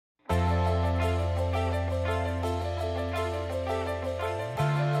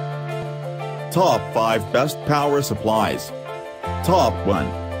Top 5 Best Power Supplies. Top 1.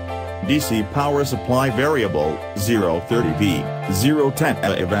 DC Power Supply Variable, 030V, 010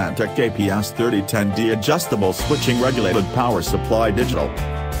 Eventek APS 3010D Adjustable Switching Regulated Power Supply Digital.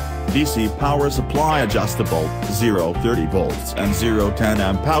 DC Power Supply Adjustable, 030 volts and 010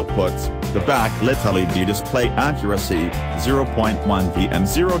 amp outputs, the backlit LED display accuracy, 0.1V and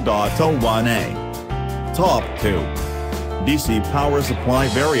 0.01A. Top 2. DC Power Supply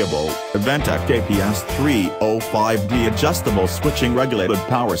Variable, Eventek APS 305D Adjustable Switching Regulated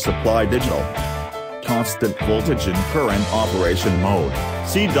Power Supply Digital. Constant Voltage and Current Operation Mode,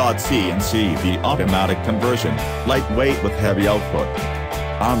 C.C and CV Automatic Conversion, lightweight with heavy output.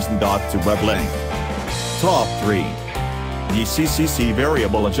 ARMS to web link. Top 3. YaeCCC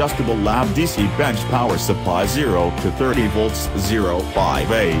Variable Adjustable Lab DC Bench Power Supply 0 to 30 volts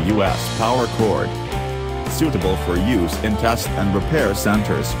 05A US Power Cord. Suitable for use in test and repair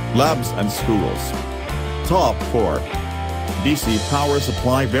centers, labs and schools. Top 4. DC Power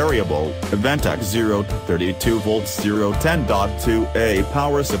Supply Variable, Eventek 0 to 32 volts 010.2A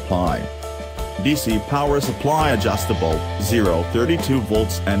Power Supply. DC Power Supply Adjustable, 032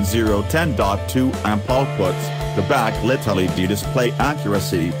 volts and 010.2 amp outputs, the backlit LED display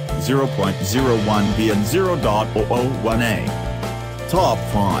accuracy, 0.01V and 0.001A. Top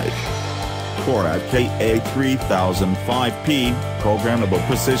 5. KORAD KA3005P, Programmable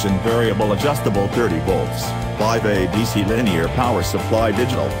Precision Variable Adjustable 30 volts, 5A DC Linear Power Supply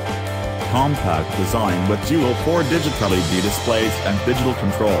Digital. Compact design with dual 4 digital LED displays and digital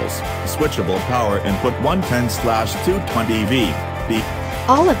controls, switchable power input 110/220V.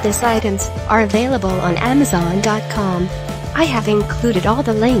 All of these items are available on Amazon.com. I have included all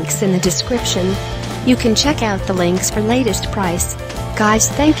the links in the description. You can check out the links for latest price. Guys,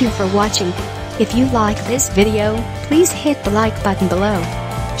 thank you for watching. If you like this video, please hit the like button below.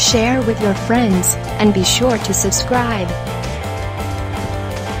 Share with your friends, and be sure to subscribe.